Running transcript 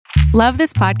Love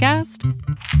this podcast?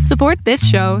 Support this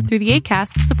show through the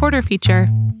Acast supporter feature.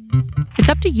 It's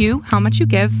up to you how much you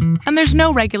give, and there's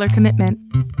no regular commitment.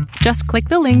 Just click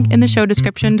the link in the show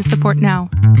description to support now.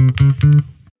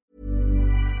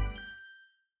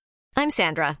 I'm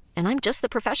Sandra, and I'm just the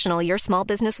professional your small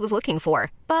business was looking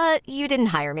for. But you didn't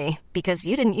hire me because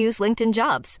you didn't use LinkedIn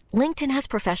Jobs. LinkedIn has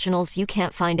professionals you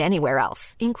can't find anywhere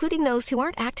else, including those who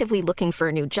aren't actively looking for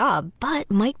a new job, but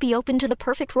might be open to the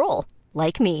perfect role,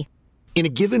 like me. In a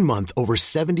given month, over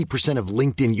 70% of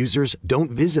LinkedIn users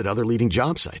don't visit other leading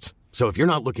job sites. So if you're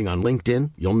not looking on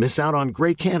LinkedIn, you'll miss out on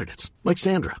great candidates like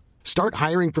Sandra. Start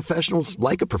hiring professionals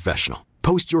like a professional.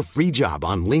 Post your free job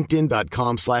on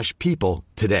linkedin.com/people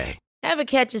today. Ever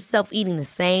catch yourself eating the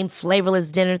same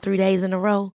flavorless dinner 3 days in a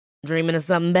row? Dreaming of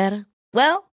something better?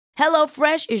 Well,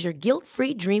 HelloFresh is your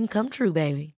guilt-free dream come true,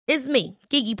 baby. It's me,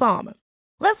 Keke Palmer.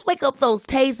 Let's wake up those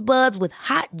taste buds with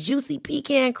hot, juicy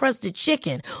pecan-crusted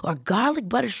chicken or garlic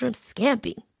butter shrimp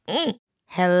scampi.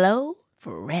 Hello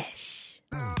Fresh.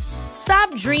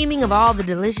 Stop dreaming of all the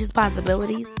delicious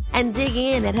possibilities and dig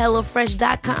in at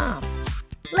HelloFresh.com.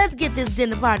 Let's get this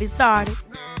dinner party started.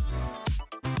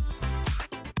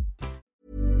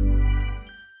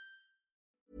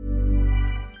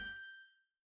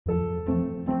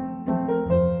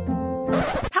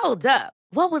 Hold up.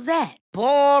 What was that?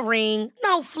 Boring.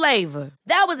 No flavor.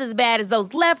 That was as bad as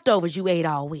those leftovers you ate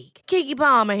all week. Keke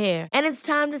Palmer here, and it's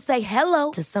time to say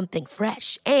hello to something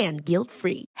fresh and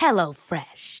guilt-free. Hello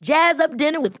Fresh. Jazz up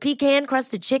dinner with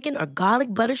pecan-crusted chicken or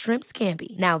garlic butter shrimp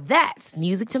scampi. Now that's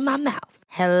music to my mouth.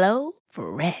 Hello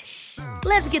Fresh.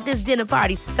 Let's get this dinner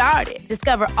party started.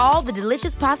 Discover all the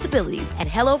delicious possibilities at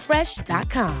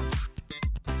HelloFresh.com.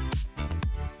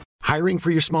 Hiring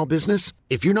for your small business?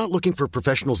 If you're not looking for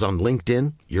professionals on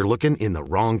LinkedIn, you're looking in the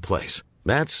wrong place.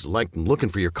 That's like looking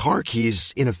for your car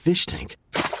keys in a fish tank.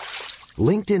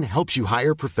 LinkedIn helps you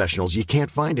hire professionals you can't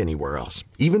find anywhere else,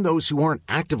 even those who aren't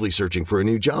actively searching for a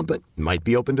new job but might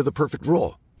be open to the perfect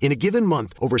role. In a given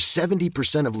month, over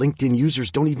 70% of LinkedIn users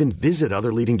don't even visit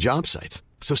other leading job sites.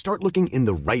 So start looking in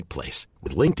the right place.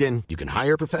 With LinkedIn, you can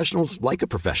hire professionals like a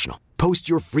professional. Post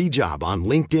your free job on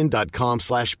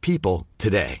linkedin.com/people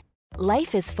today.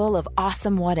 Life is full of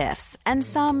awesome what-ifs, and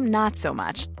some not so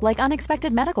much, like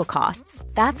unexpected medical costs.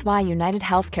 That's why United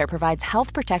Healthcare provides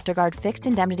Health Protector Guard fixed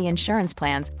indemnity insurance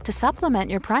plans to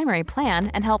supplement your primary plan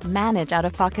and help manage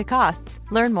out-of-pocket costs.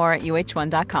 Learn more at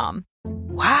uh1.com.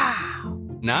 Wow.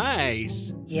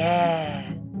 Nice.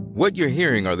 Yeah. What you're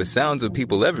hearing are the sounds of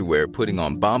people everywhere putting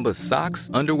on Bombas socks,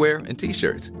 underwear, and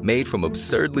T-shirts made from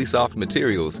absurdly soft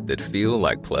materials that feel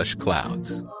like plush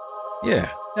clouds.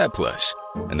 Yeah, that plush.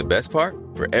 And the best part?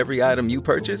 For every item you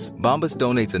purchase, Bombas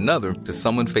donates another to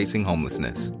someone facing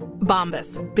homelessness.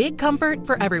 Bombas. Big comfort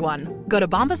for everyone. Go to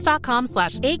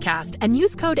bombas.com/ACAST and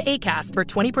use code ACAST for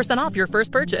 20% off your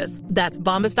first purchase. That's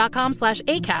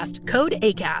bombas.com/ACAST. Code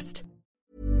ACAST.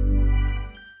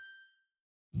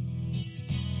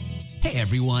 Hey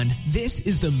everyone, this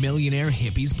is the Millionaire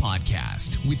Hippies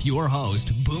Podcast with your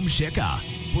host, Boom Shikha,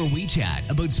 where we chat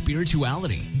about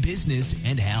spirituality, business,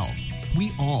 and health.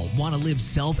 We all want to live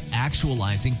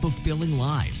self-actualizing, fulfilling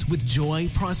lives with joy,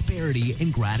 prosperity,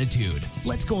 and gratitude.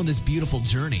 Let's go on this beautiful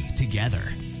journey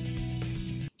together.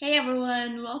 Hey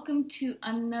everyone, welcome to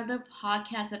another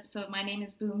podcast episode. My name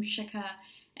is Boom Shikha,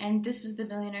 and this is the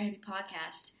Millionaire Hippie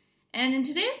Podcast. And in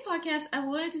today's podcast, I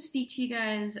wanted to speak to you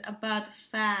guys about the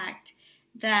fact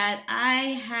that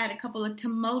I had a couple of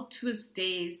tumultuous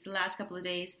days, the last couple of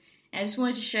days, and I just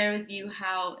wanted to share with you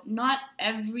how not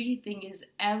everything is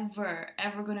ever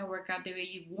going to work out the way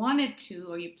you want it to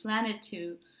or you plan it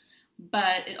to,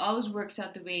 but it always works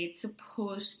out the way it's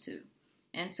supposed to.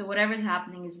 And so whatever's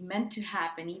happening is meant to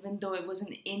happen, even though it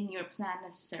wasn't in your plan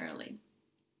necessarily.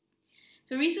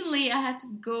 So recently I had to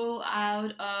go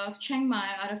out of Chiang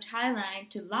Mai, out of Thailand,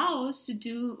 to Laos to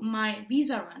do my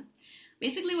visa run.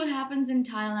 Basically what happens in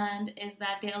Thailand is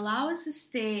that they allow us to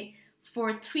stay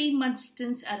for 3-month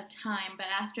stints at a time, but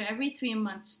after every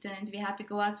 3-month stint, we have to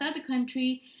go outside the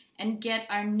country and get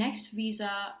our next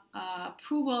visa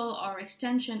approval or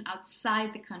extension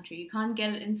outside the country. You can't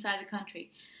get it inside the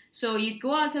country. So you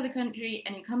go outside the country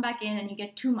and you come back in and you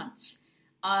get 2 months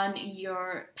on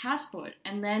your passport,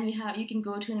 and then you can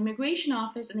go to an immigration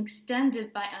office and extend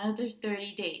it by another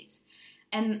 30 days.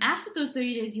 And after those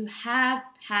 30 days, you have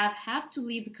to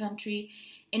leave the country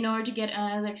in order to get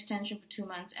another extension for 2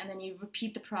 months, and then you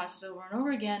repeat the process over and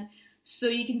over again, so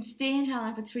you can stay in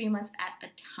Thailand for 3 months at a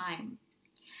time.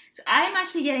 So I'm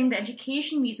actually getting the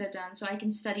education visa done so I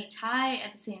can study Thai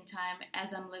at the same time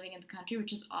as I'm living in the country,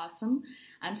 which is awesome.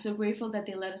 I'm so grateful that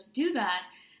they let us do that.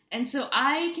 And so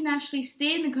I can actually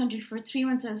stay in the country for 3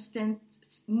 months as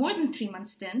stints, more than 3 month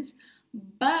stints,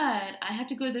 but I have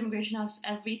to go to the immigration office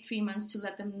every 3 months to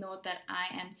let them know that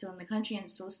I am still in the country and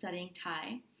still studying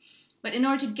Thai. But in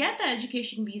order to get that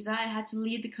education visa, I had to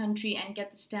leave the country and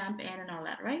get the stamp in and all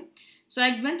that, right? So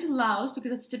I went to Laos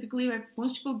because that's typically where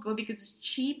most people go because it's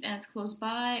cheap and it's close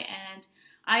by, and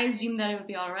I assumed that it would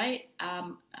be all right.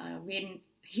 We didn't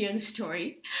hear the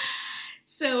story.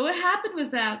 So what happened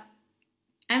was that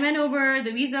I went over,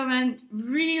 the visa went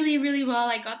really, really well.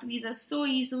 I got the visa so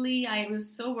easily. I was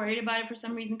so worried about it for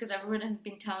some reason because everyone had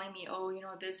been telling me, oh,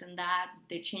 this and that,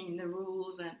 they're changing the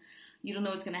rules and you don't know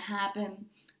what's going to happen.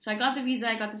 So I got the visa,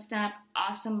 I got the stamp,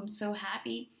 awesome, I'm so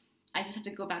happy. I just have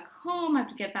to go back home, I have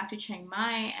to get back to Chiang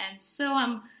Mai, and so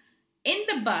I'm in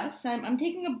the bus. I'm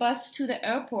taking a bus to the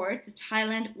airport, the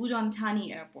Thailand Udon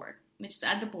Thani airport, which is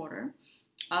at the border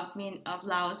of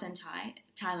Laos and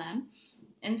Thailand.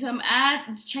 And so I'm at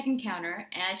the check-in counter,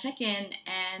 and I check in,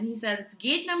 and he says, it's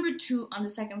gate number 2 on the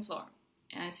 2nd floor.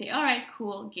 And I say, all right,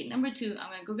 cool, gate number 2,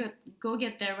 I'm going to go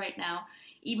get there right now.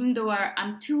 Even though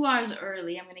I'm 2 hours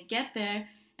early, I'm going to get there,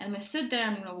 and I'm going to sit there,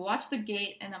 I'm going to watch the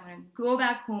gate, and I'm going to go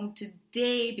back home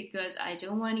today because I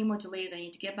don't want any more delays. I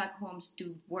need to get back home to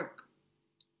do work.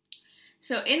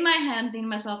 So in my head, I'm thinking to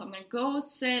myself, I'm going to go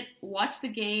sit, watch the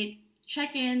gate,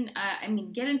 check in,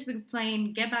 get into the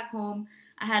plane, get back home.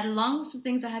 I had a long list of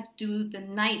things I had to do the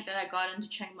night that I got into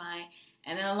Chiang Mai,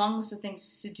 and then a long list of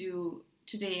things to do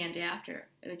today and day after,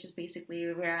 which is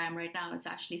basically where I am right now. It's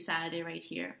actually Saturday right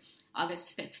here,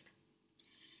 August 5th.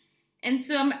 And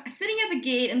so I'm sitting at the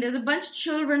gate, and there's a bunch of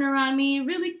children around me,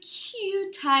 really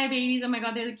cute Thai babies. Oh my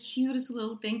God, they're the cutest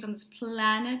little things on this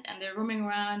planet, and they're roaming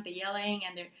around, they're yelling,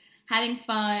 and they're having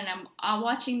fun. I'm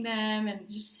watching them and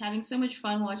just having so much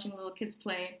fun watching little kids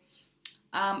play.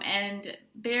 And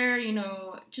they're,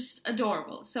 just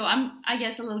adorable. So I'm, I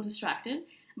guess, a little distracted,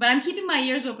 but I'm keeping my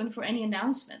ears open for any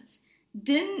announcements.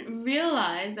 Didn't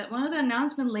realize that one of the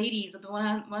announcement ladies, or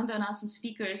one of the announcement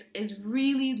speakers, is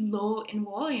really low in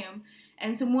volume,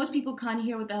 and so most people can't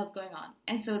hear what the hell's going on.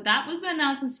 And so that was the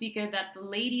announcement speaker that the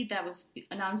lady that was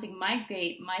announcing my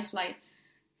flight,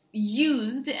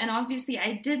 used, and obviously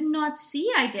I did not see,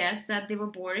 I guess, that they were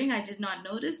boarding. I did not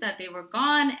notice that they were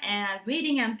gone, and I'm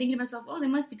waiting, and I'm thinking to myself, oh, they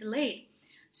must be delayed.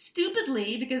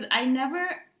 Stupidly, because I've never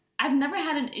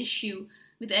had an issue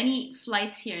with any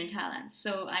flights here in Thailand.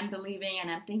 So I'm believing and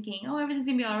I'm thinking, oh, everything's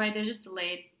gonna be all right, they're just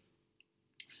delayed.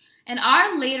 An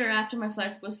hour later, after my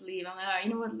flight's supposed to leave, I'm like, all right,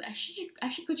 you know what, I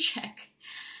should go check.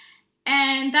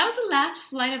 And that was the last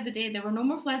flight of the day. There were no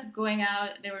more flights going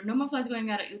out. There were no more flights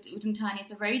going out at Udon Thani. It's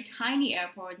a very tiny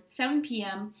airport. It's 7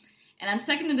 p.m. And I'm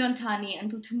stuck in Udon Thani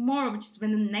until tomorrow, which is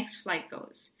when the next flight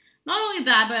goes. Not only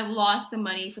that, but I've lost the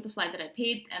money for the flight that I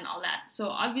paid and all that. So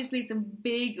obviously it's a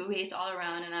big waste all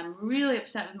around, and I'm really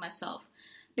upset with myself.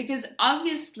 Because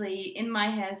obviously, in my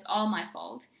head, it's all my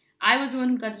fault. I was the one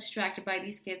who got distracted by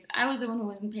these kids. I was the one who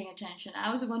wasn't paying attention.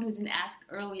 I was the one who didn't ask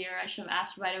earlier. I should have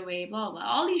asked right away, blah, blah.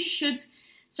 All these shoulds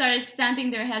started stamping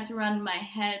their heads around my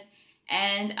head.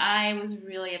 And I was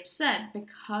really upset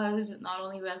because not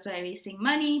only was I wasting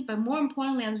money, but more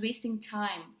importantly, I was wasting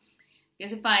time.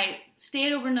 Because if I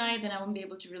stayed overnight, then I wouldn't be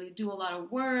able to really do a lot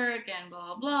of work and blah,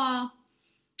 blah, blah.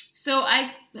 So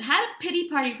I had a pity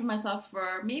party for myself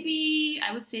for maybe,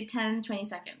 I would say 10, 20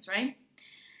 seconds, right?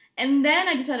 And then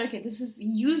I decided, okay, this is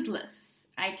useless.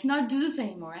 I cannot do this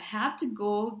anymore. I have to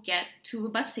go get to a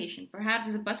bus station. Perhaps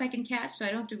there's a bus I can catch, so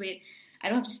I don't have to wait. I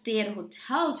don't have to stay at a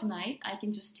hotel tonight. I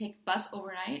can just take a bus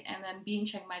overnight and then be in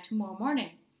Chiang Mai tomorrow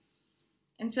morning.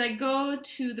 And so I go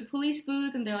to the police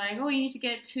booth, and they're like, oh, you need to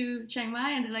get to Chiang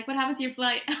Mai. And they're like, what happened to your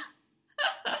flight?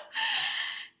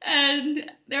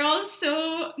 And they're all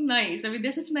so nice. I mean,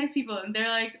 they're such nice people. And they're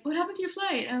like, what happened to your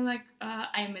flight? And I'm like,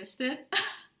 I missed it.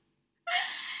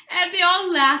 And they all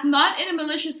laugh, not in a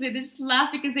malicious way. They just laugh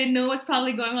because they know what's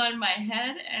probably going on in my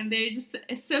head. And they just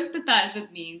sympathize with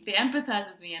me. They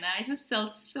empathize with me. And I just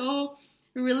felt so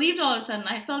relieved all of a sudden.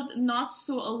 I felt not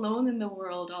so alone in the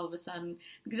world all of a sudden.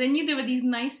 Because I knew there were these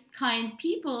nice, kind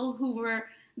people who were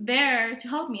there to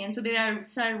help me. And so they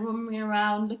started roaming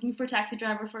around, looking for a taxi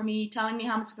driver for me, telling me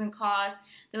how much it's going to cost.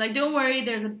 They're like, don't worry,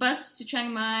 there's a bus to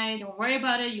Chiang Mai. Don't worry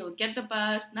about it. You'll get the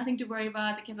bus. Nothing to worry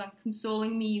about. They kept on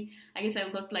consoling me. I guess I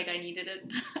looked like I needed it.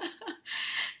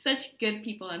 Such good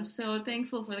people. I'm so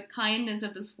thankful for the kindness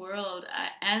of this world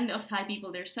and of Thai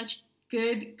people. They're such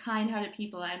good, kind-hearted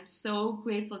people. I'm so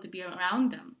grateful to be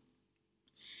around them.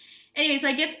 Anyway, so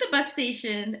I get to the bus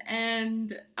station,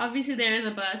 and obviously there is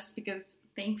a bus because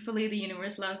thankfully the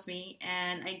universe loves me,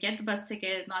 and I get the bus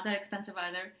ticket, not that expensive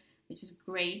either, which is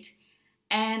great.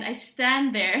 And I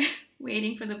stand there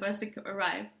waiting for the bus to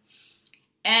arrive.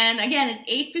 And again, it's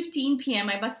 8:15 p.m.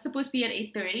 My bus is supposed to be at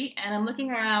 8:30, and I'm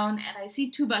looking around and I see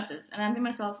 2 buses, and I'm thinking to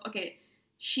myself, okay,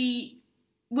 she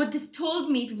would have told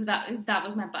me if that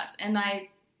was my bus. And I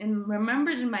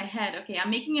remembered in my head, okay, I'm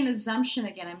making an assumption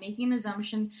again. I'm making an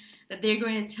assumption that they're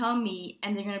going to tell me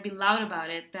and they're going to be loud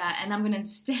about it, and I'm going to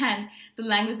understand the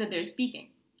language that they're speaking.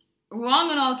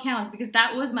 Wrong on all counts, because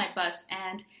that was my bus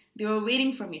and they were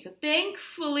waiting for me. So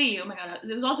thankfully, oh my God,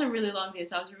 it was also a really long day,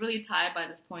 so I was really tired by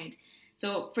this point.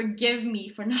 So forgive me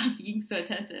for not being so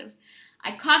attentive.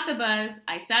 I caught the bus,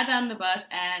 I sat down in the bus,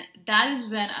 and that is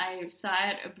when I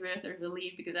sighed a breath of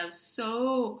relief, because I was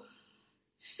so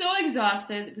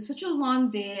exhausted. It was such a long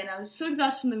day, and I was so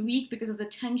exhausted from the week because of the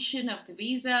tension of the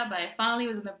visa, but I finally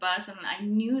was on the bus, and I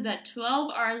knew that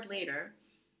 12 hours later,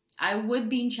 I would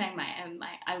be in Chiang Mai, and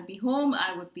I would be home,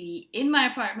 I would be in my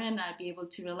apartment, I'd be able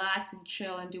to relax and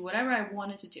chill and do whatever I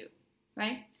wanted to do,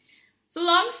 right? So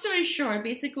long story short,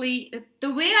 basically,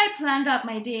 the way I planned out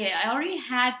my day, I already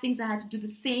had things I had to do the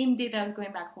same day that I was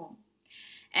going back home.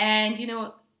 And,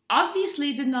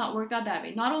 obviously it did not work out that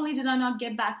way. Not only did I not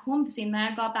get back home the same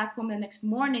night, I got back home the next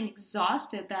morning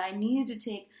exhausted that I needed to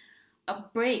take a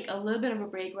break, a little bit of a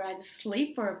break, where I had to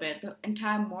sleep for a bit, the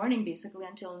entire morning basically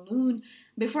until noon,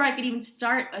 before I could even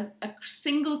start a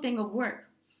single thing of work.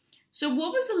 So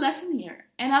what was the lesson here?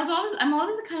 And I'm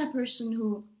always the kind of person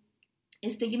who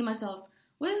is thinking to myself,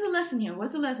 what is the lesson here?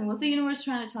 What's the lesson? What's the universe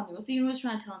trying to tell me? What's the universe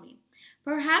trying to tell me?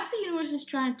 Perhaps the universe is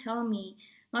trying to tell me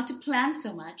not to plan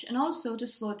so much and also to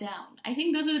slow down. I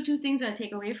think those are the 2 things that I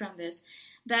take away from this,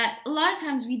 that a lot of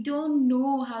times we don't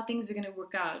know how things are going to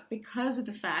work out because of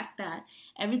the fact that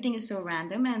everything is so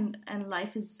random and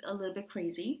life is a little bit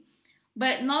crazy.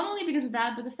 But not only because of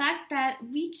that, but the fact that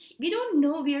we don't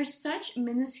know, we are such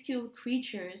minuscule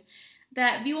creatures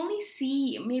that we only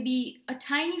see maybe a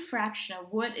tiny fraction of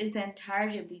what is the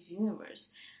entirety of this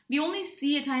universe. We only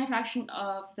see a tiny fraction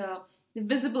of the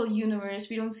visible universe.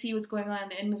 We don't see what's going on in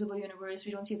the invisible universe.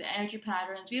 We don't see the energy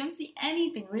patterns. We don't see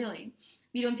anything really.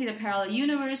 We don't see the parallel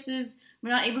universes.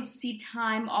 We're not able to see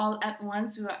time all at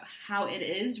once, how it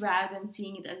is, rather than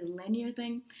seeing it as a linear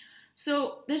thing.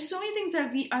 So there's so many things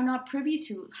that we are not privy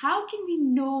to. How can we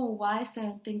know why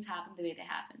certain things happen the way they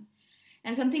happen?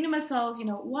 And so I'm thinking to myself,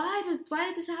 why did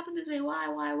this happen this way?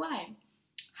 Why?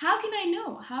 How can I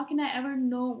know? How can I ever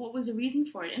know what was the reason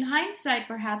for it? In hindsight,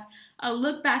 perhaps I'll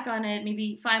look back on it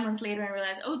maybe 5 months later and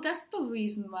realize, oh, that's the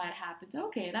reason why it happened.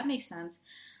 Okay, that makes sense.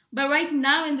 But right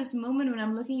now, in this moment when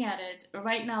I'm looking at it,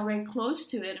 right now, very close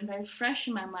to it and very fresh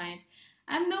in my mind,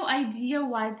 I have no idea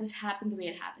why this happened the way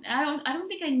it happened. And I don't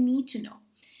think I need to know.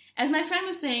 As my friend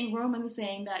was saying, Roman was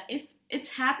saying, that if it's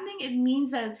happening, it means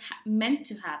that it's meant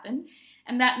to happen.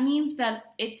 And that means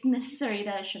that it's necessary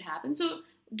that it should happen. So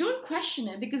don't question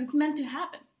it, because it's meant to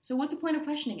happen. So what's the point of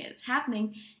questioning it? It's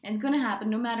happening and it's going to happen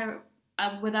no matter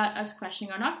without us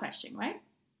questioning or not questioning, right?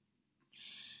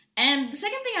 And the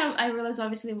second thing I realized,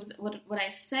 obviously, was what I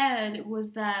said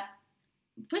was that,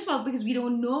 first of all, because we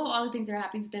don't know all the things that are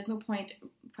happening, so there's no point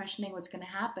questioning what's going to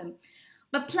happen.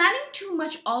 But planning too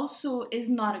much also is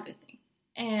not a good thing.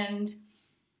 And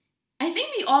I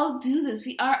think we all do this.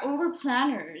 We are over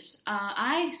planners.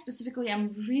 I specifically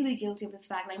am really guilty of this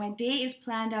fact. Like, my day is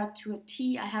planned out to a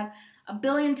T. I have a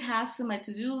billion tasks on my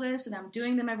to-do list, and I'm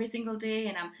doing them every single day,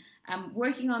 and I'm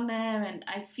working on them, and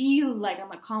I feel like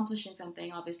I'm accomplishing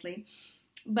something, obviously.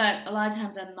 But a lot of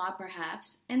times I'm not,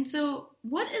 perhaps. And so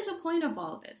what is the point of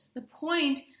all of this? The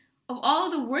point of all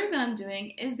of the work that I'm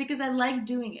doing is because I like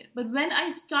doing it. But when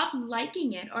I stop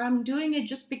liking it, or I'm doing it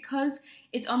just because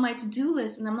it's on my to-do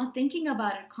list and I'm not thinking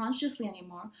about it consciously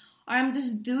anymore, or I'm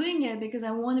just doing it because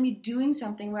I want to be doing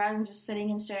something rather than just sitting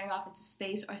and staring off into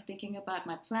space or thinking about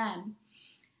my plan,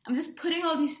 I'm just putting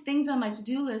all these things on my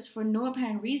to-do list for no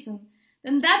apparent reason,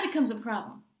 then that becomes a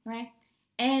problem, right?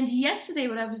 And yesterday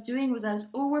what I was doing was I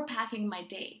was overpacking my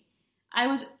day. I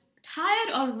was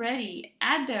tired already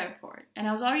at the airport, and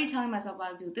I was already telling myself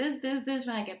I'll do this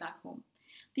when I get back home.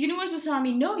 The universe was telling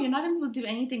me, no, you're not going to be able to do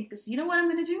anything, because you know what I'm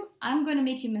going to do? I'm going to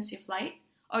make you miss your flight,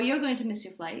 or you're going to miss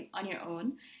your flight on your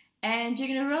own, and you're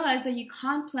going to realize that you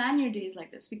can't plan your days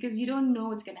like this because you don't know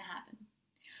what's going to happen.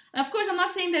 And of course, I'm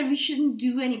not saying that we shouldn't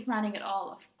do any planning at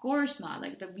all. Of course not.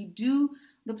 Like, that we do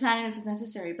the planning that's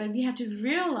necessary, but we have to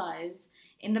realize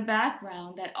in the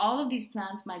background that all of these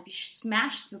plans might be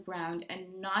smashed to the ground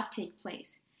and not take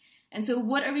place. And so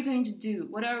what are we going to do?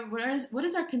 What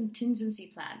is our contingency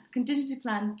plan? Contingency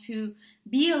plan to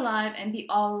be alive and be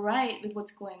all right with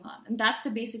what's going on. And that's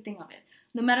the basic thing of it.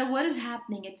 No matter what is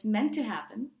happening, it's meant to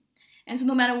happen. And so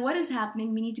no matter what is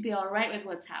happening, we need to be all right with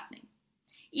what's happening.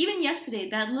 even yesterday,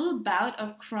 that little bout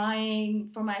of crying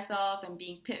for myself and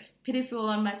being pitiful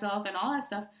on myself and all that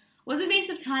stuff was a waste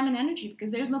of time and energy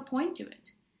because there's no point to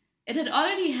it. It had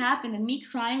already happened, and me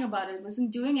crying about it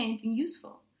wasn't doing anything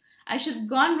useful. I should have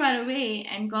gone right away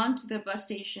and gone to the bus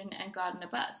station and gotten a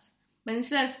bus. But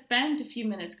instead I spent a few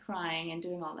minutes crying and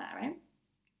doing all that, right?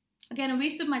 Again, a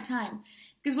waste of my time.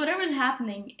 Because whatever is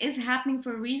happening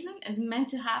for a reason, is meant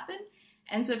to happen.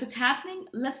 And so if it's happening,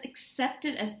 let's accept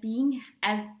it as being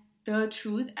as the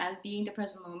truth, as being the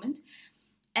present moment.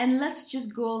 And let's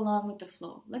just go along with the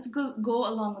flow. Let's go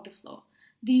along with the flow.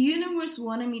 The universe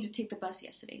wanted me to take the bus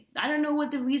yesterday. I don't know what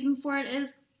the reason for it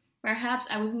is. Perhaps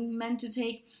I wasn't meant to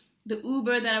take the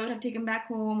Uber that I would have taken back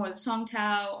home, or the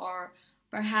Songtao, or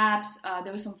perhaps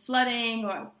there was some flooding,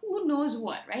 or who knows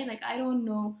what, right? Like, I don't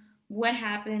know what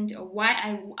happened or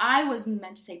why I wasn't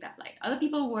meant to take that flight. Other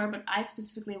people were, but I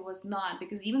specifically was not,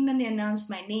 because even when they announced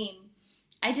my name,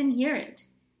 I didn't hear it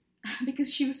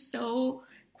because she was so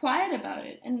quiet about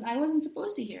it, and I wasn't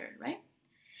supposed to hear it, right?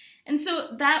 And so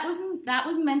that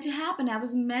was meant to happen. I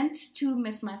was meant to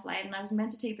miss my flight, and I was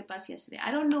meant to take the bus yesterday.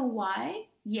 I don't know why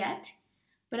yet,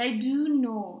 but I do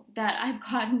know that I've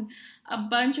gotten a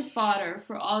bunch of fodder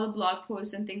for all the blog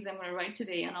posts and things I'm going to write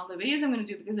today and all the videos I'm going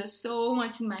to do, because there's so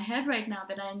much in my head right now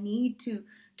that I need to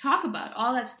talk about.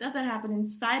 All that stuff that happened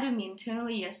inside of me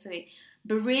internally yesterday,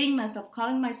 berating myself,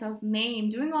 calling myself name,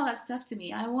 doing all that stuff to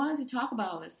me. I wanted to talk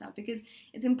about all this stuff because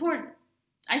it's important.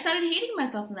 I started hating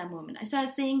myself in that moment. I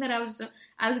started saying that I was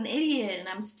an idiot and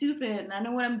I'm stupid and I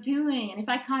know what I'm doing, and if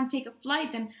I can't take a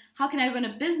flight, then how can I run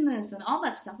a business, and all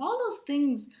that stuff. All those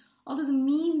things, all those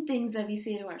mean things that we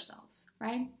say to ourselves,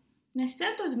 right? And I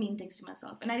said those mean things to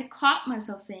myself, and I caught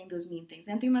myself saying those mean things.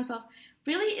 And I'm thinking to myself,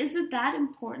 really, is it that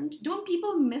important? Don't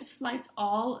people miss flights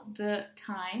all the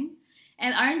time?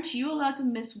 And aren't you allowed to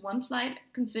miss one flight,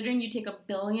 considering you take 1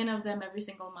 billion of them every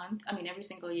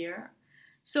single year?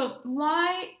 So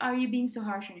why are you being so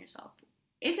harsh on yourself?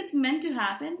 If it's meant to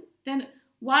happen, then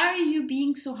why are you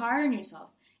being so hard on yourself?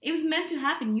 It was meant to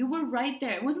happen. You were right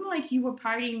there. It wasn't like you were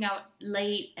partying out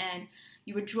late and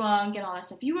you were drunk and all that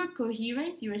stuff. You were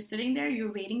coherent. You were sitting there. You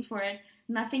were waiting for it.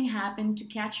 Nothing happened to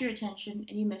catch your attention,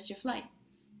 and you missed your flight.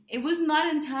 It was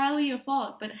not entirely your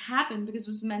fault, but it happened because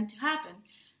it was meant to happen.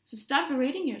 So stop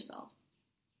berating yourself.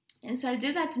 And so I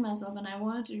did that to myself, and I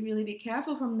wanted to really be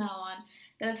careful from now on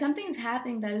that if something is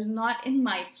happening that is not in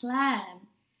my plan,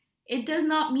 it does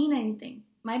not mean anything.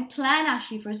 My plan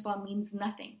actually, first of all, means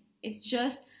nothing. It's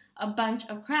just a bunch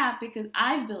of crap because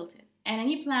I've built it. And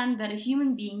any plan that a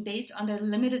human being, based on their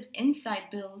limited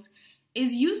insight, builds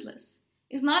is useless.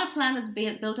 It's not a plan that's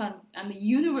built on the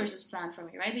universe's plan for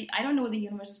me, right? I don't know what the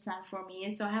universe's plan for me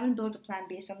is, so I haven't built a plan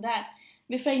based on that.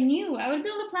 If I knew, I would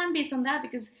build a plan based on that,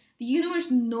 because the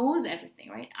universe knows everything,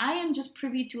 right? I am just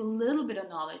privy to a little bit of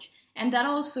knowledge, and that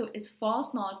also is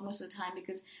false knowledge most of the time,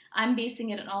 because I'm basing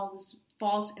it on all this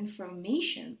false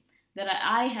information that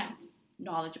I have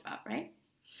knowledge about, right?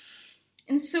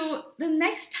 And so the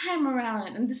next time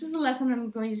around, and this is the lesson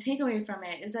I'm going to take away from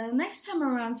it, is that the next time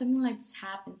around something like this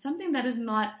happens, something that is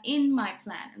not in my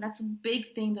plan, and that's a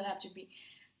big thing that I have to be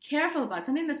careful about,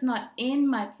 something that's not in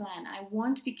my plan. I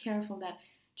want to be careful that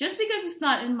just because it's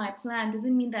not in my plan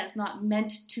doesn't mean that it's not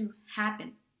meant to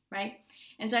happen, right?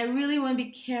 And so I really want to be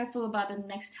careful about the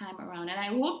next time around. And I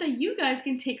hope that you guys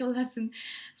can take a lesson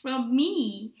from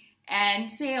me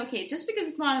and say, okay, just because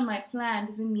it's not in my plan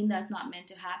doesn't mean that it's not meant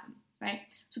to happen, right?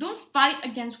 So don't fight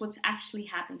against what's actually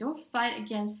happening. Don't fight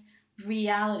against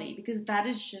reality, because that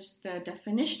is just the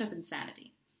definition of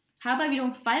insanity. How about we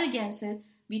don't fight against it?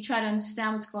 We try to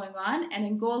understand what's going on and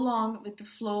then go along with the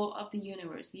flow of the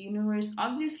universe. The universe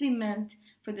obviously meant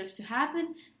for this to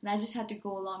happen, and I just had to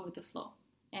go along with the flow.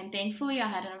 And thankfully, I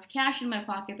had enough cash in my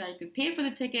pocket that I could pay for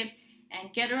the ticket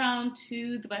and get around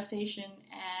to the bus station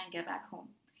and get back home.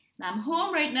 And I'm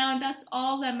home right now, and that's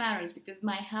all that matters, because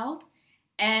my health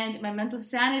and my mental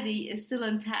sanity is still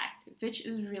intact, which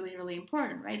is really, really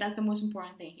important, right? That's the most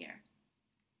important thing here.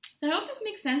 So I hope this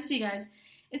makes sense to you guys.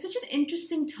 It's such an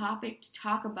interesting topic to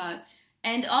talk about.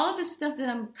 And all of the stuff that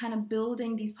I'm kind of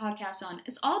building these podcasts on,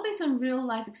 it's all based on real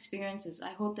life experiences.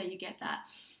 I hope that you get that.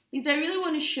 Because I really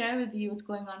want to share with you what's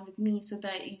going on with me, so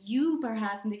that you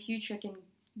perhaps in the future can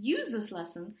use this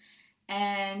lesson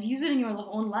and use it in your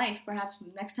own life. Perhaps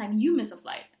next time you miss a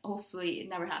flight. Hopefully it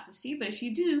never happens to you. But if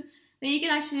you do, then you can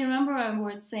actually remember a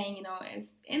word saying,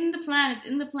 it's in the plan,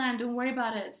 don't worry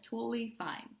about it, it's totally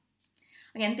fine.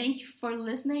 Again, thank you for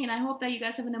listening, and I hope that you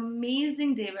guys have an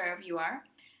amazing day wherever you are.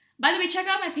 By the way, check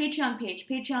out my Patreon page,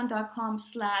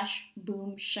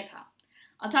 patreon.com/boomshikha.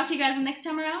 I'll talk to you guys the next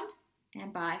time around,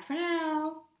 and bye for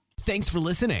now. Thanks for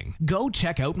listening. Go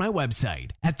check out my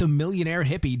website at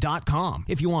themillionairehippie.com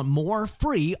if you want more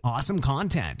free, awesome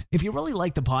content. If you really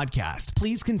like the podcast,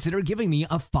 please consider giving me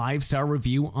a 5-star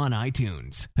review on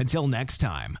iTunes. Until next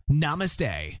time,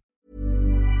 namaste.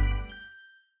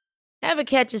 Ever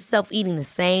catch yourself eating the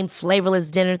same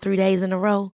flavorless dinner 3 days in a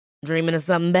row? Dreaming of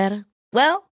something better?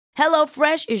 Well,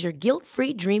 HelloFresh is your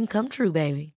guilt-free dream come true,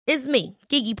 baby. It's me,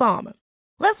 Keke Palmer.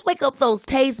 Let's wake up those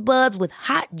taste buds with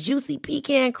hot, juicy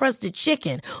pecan-crusted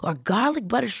chicken or garlic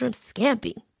butter shrimp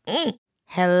scampi.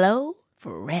 Hello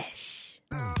Fresh.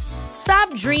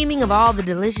 Stop dreaming of all the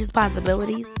delicious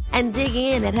possibilities and dig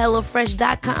in at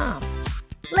HelloFresh.com.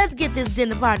 Let's get this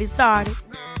dinner party started.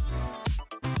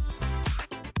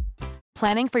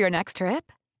 Planning for your next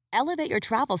trip? Elevate your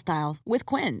travel style with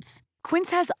Quince.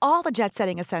 Quince has all the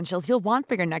jet-setting essentials you'll want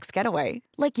for your next getaway,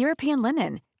 like European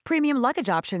linen, premium luggage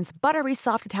options, buttery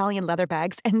soft Italian leather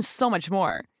bags, and so much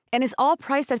more. And is all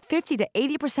priced at 50 to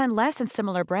 80% less than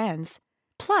similar brands.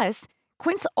 Plus,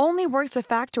 Quince only works with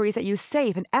factories that use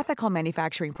safe and ethical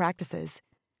manufacturing practices.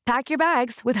 Pack your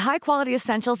bags with high-quality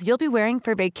essentials you'll be wearing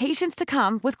for vacations to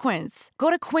come with Quince. Go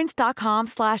to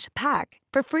quince.com/pack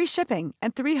for free shipping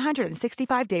and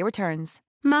 365-day returns.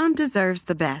 Mom deserves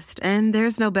the best, and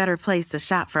there's no better place to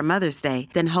shop for Mother's Day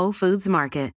than Whole Foods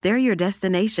Market. They're your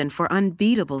destination for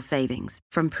unbeatable savings,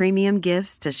 from premium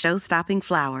gifts to show-stopping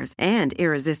flowers and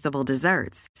irresistible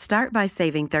desserts. Start by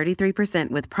saving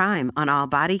 33% with Prime on all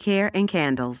body care and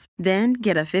candles. Then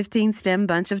get a 15-stem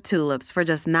bunch of tulips for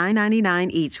just $9.99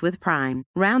 each with Prime.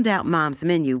 Round out Mom's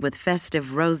menu with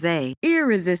festive rosé,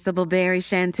 irresistible berry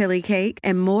chantilly cake,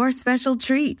 and more special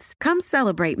treats. Come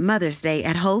celebrate Mother's Day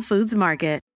at Whole Foods Market.